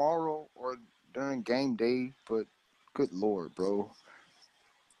out tomorrow or during game day, but good Lord, bro.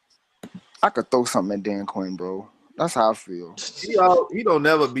 I could throw something at Dan Quinn, bro. That's how I feel.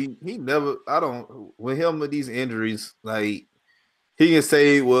 With him with these injuries, like, he can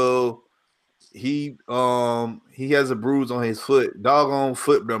say, well, he has a bruise on his foot. Doggone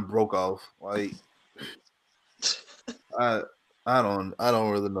foot done broke off. Like, I don't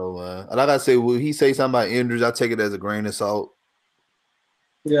really know, man. Like I say, will he say something about injuries? I take it as a grain of salt.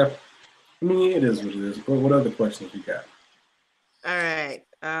 Yeah. I mean, it is what it is. But what other questions you got? All right.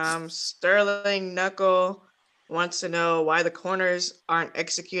 Sterling Knuckle wants to know why the corners aren't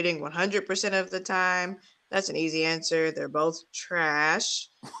executing 100% of the time. That's an easy answer. They're both trash.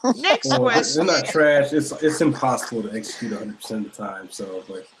 Next question. They're not trash. It's impossible to execute 100% of the time. So,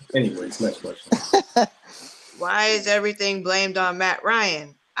 but anyways, next question. Why is everything blamed on Matt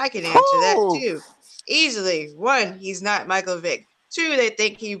Ryan? I can answer that too. Easily. 1, he's not Michael Vick. 2, they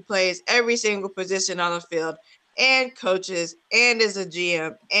think he plays every single position on the field and coaches and is a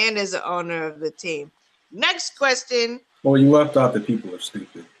GM and is the owner of the team. Next question. Well, you left out that people are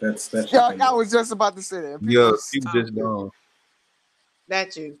stupid. That's yeah, I was just about to say that. People just don't.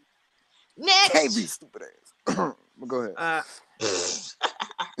 That too. Next. Can't be stupid ass. Go ahead.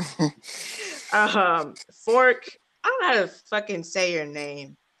 Fork, I don't know how to fucking say your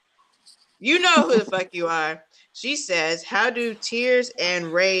name. You know who the fuck you are. She says, how do tears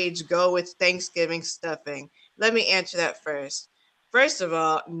and rage go with Thanksgiving stuffing? Let me answer that first. First of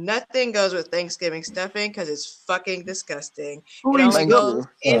all, nothing goes with Thanksgiving stuffing because it's fucking disgusting. It only goes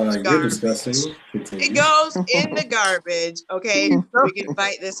in the garbage. It goes in the garbage. Okay, we can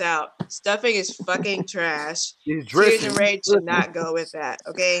fight this out. Stuffing is fucking trash. Tears and rage should not go with that.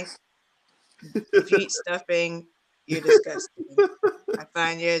 Okay, if you eat stuffing, you're disgusting. I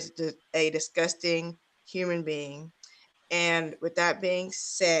find you a disgusting human being. And with that being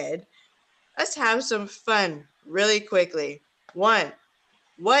said, let's have some fun really quickly. 1,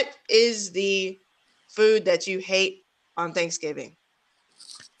 what is the food that you hate on Thanksgiving?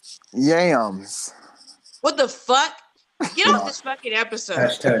 Yams. What the fuck? Get off this fucking episode.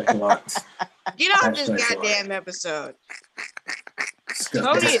 Hashtag blocked. Get off this goddamn episode.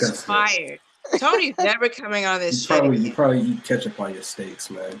 Tony is fired. Tony's never coming on this shit. You probably eat ketchup on your steaks,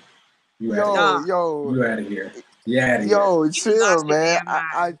 man. You out of here. Yeah, yo, chill, man.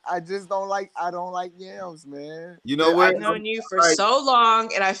 I just don't like yams, man. You know what? I've known you for so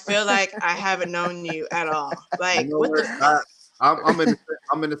long, and I feel like I haven't known you at all. Like, what the fuck?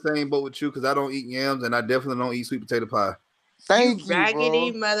 I'm in the same boat with you because I don't eat yams, and I definitely don't eat sweet potato pie. Thank you,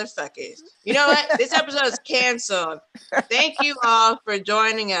 raggedy motherfuckers. You know what? This episode is canceled. Thank you all for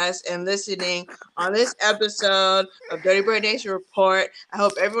joining us and listening on this episode of Dirty Bird Nation Report. I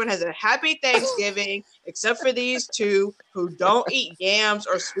hope everyone has a happy Thanksgiving, except for these two who don't eat yams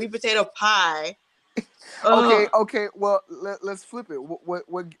or sweet potato pie. Okay. Well, let's flip it.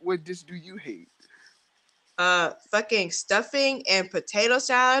 What dish do you hate? fucking stuffing and potato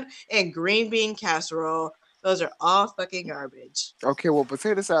salad and green bean casserole. Those are all fucking garbage. Okay, well,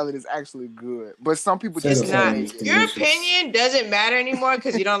 potato salad is actually good, but some people just not. Your opinion doesn't matter anymore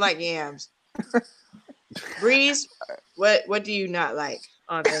because you don't like yams. Breeze, what do you not like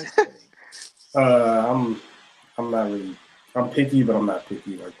on Thanksgiving? I'm not really. I'm picky, but I'm not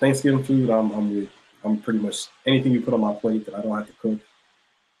picky. Like Thanksgiving food, I'm pretty much anything you put on my plate that I don't have to cook.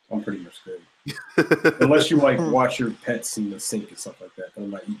 I'm pretty much good. Unless you like wash your pets in the sink and stuff like that.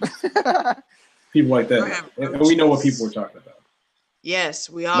 I'm not eating. People like that, and we know what people are talking about. Yes,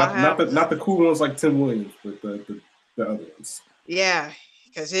 we all have. Not the cool ones like Tim Williams, but the other ones. Yeah,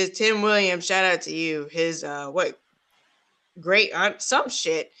 because his Tim Williams, shout out to you. His great aunt, some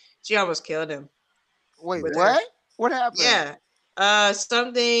shit. She almost killed him. Wait, what? What happened? Yeah,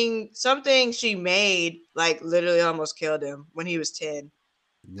 something she made like literally almost killed him when he was 10.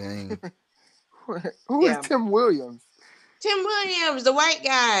 Dang. Who is Tim Williams? Tim Williams, the white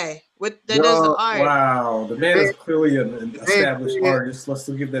guy that does the art. Wow, the man is clearly an established artist. Let's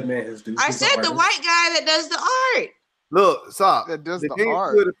still give that man his due. I said the white guy that does the art. Look, stop. That does the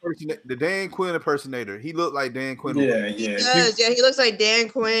art. The Dan Quinn impersonator. He looked like Dan Quinn. Yeah. He does. Yeah, he looks like Dan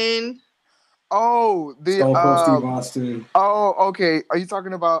Quinn. Oh, Stone Cold Steve Austin. Oh, okay. Are you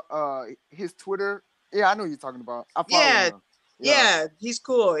talking about his Twitter? Yeah, I know what you're talking about. I follow him. Yeah, he's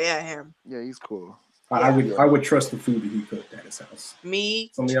cool. Yeah, him. Yeah, he's cool. I would trust the food that he cooked at his house.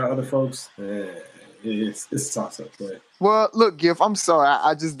 Me. Some of y'all other folks, it's toss up. But well, look, Gif, I'm sorry.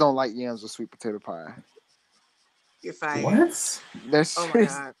 I just don't like yams or sweet potato pie. You're fired. What? That's oh my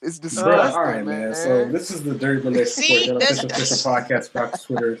God. It's disgusting. All right, man. So this is the Dirty Monday official podcast about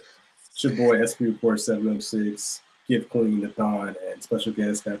Twitter. It's your boy SB Report 706, Gif Queen, Nathan, and special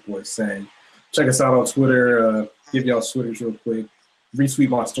guest that boy Sang. Check us out on Twitter. Give y'all Twitters real quick. Retweet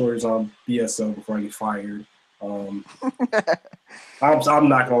my stories on BSO before I get fired. I'm not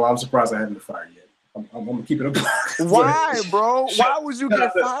gonna lie. I'm surprised I haven't been fired yet. I'm gonna keep it up. Why, bro? Why would you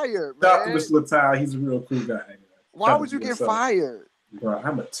get fired, man? Dr. Mr. Latal, he's a real cool guy. Why would you get fired? Bro,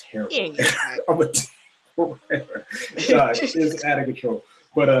 I'm a terrible. I'm a terrible. God, it's out of control.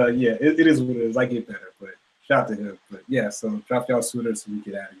 But it is what it is. I get better. But shout out to him. But yeah, so drop y'all Twitter so we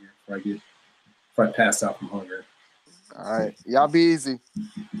get out of here before I pass out from hunger. All right, y'all be easy.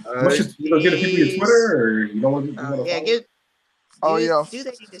 You don't get people your Twitter, or you don't want to? Do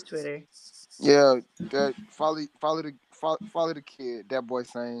they need this Twitter? Yeah, follow the kid. That boy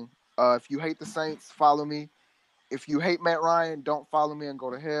saying, if you hate the Saints, follow me. If you hate Matt Ryan, don't follow me and go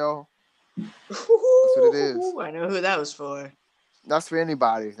to hell. That's what it is. I know who that was for. That's for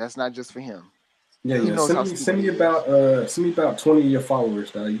anybody. That's not just for him. Yeah. Send me about 20 of your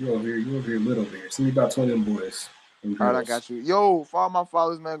followers. You over here little there. Send me about 20 of them boys. All right, I got you. Yo, follow my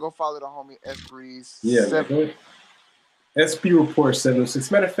followers, man. Go follow the homie S Breeze. Yeah, SB Report 706.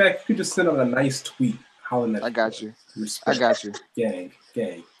 Matter of fact, you could just send out a nice tweet. I got you. I got you. Gang.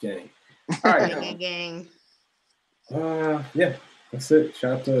 All right, gang. Yeah, that's it.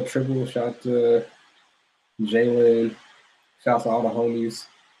 Shout out to Tribble. Shout out to Jalen. Shout out to all the homies.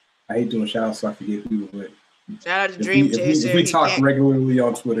 I hate doing shout outs, so I forget people. But shout out to Dream Chaser. If we talk regularly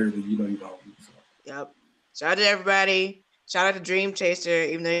on Twitter, then you know you know. So. Yep. Shout out to everybody. Shout out to Dream Chaser,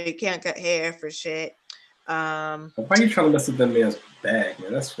 even though you can't cut hair for shit. Why are you trying to mess up that man's bag,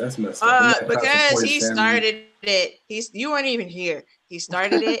 man? That's messed up. Because he started it. You weren't even here. He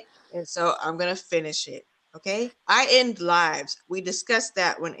started it, and so I'm gonna finish it. Okay? I end lives. We discussed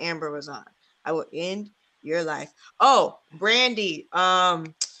that when Amber was on. I will end your life. Oh, Brandy.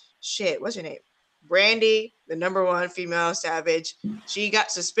 What's her name? Brandy, the #1 female savage. She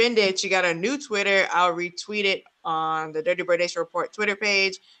got suspended. She got a new Twitter. I'll retweet it on the Dirty Bird Nation Report Twitter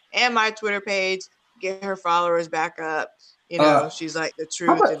page and my Twitter page. Get her followers back up. You know, she's like the truth.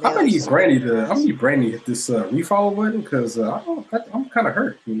 I'm gonna need Brandy hit this refollow button because I'm kind of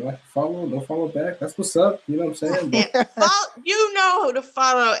hurt. You know, I follow, don't follow back. That's what's up. You know what I'm saying? You know who to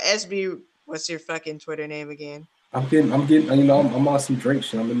follow. SB. What's your fucking Twitter name again? I'm getting. You know, I'm on some Drake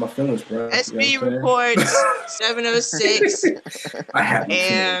shit. I'm in my feelings, bro. SB Reports 706. I have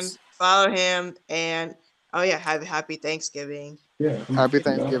and follow him. And have a happy Thanksgiving. Yeah, happy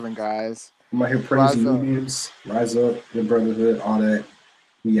Thanksgiving, guys. I'm out here praising Nubians, rise up, your brotherhood, all that.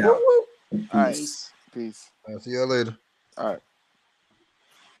 We out. All right, peace. I'll see y'all later. All right.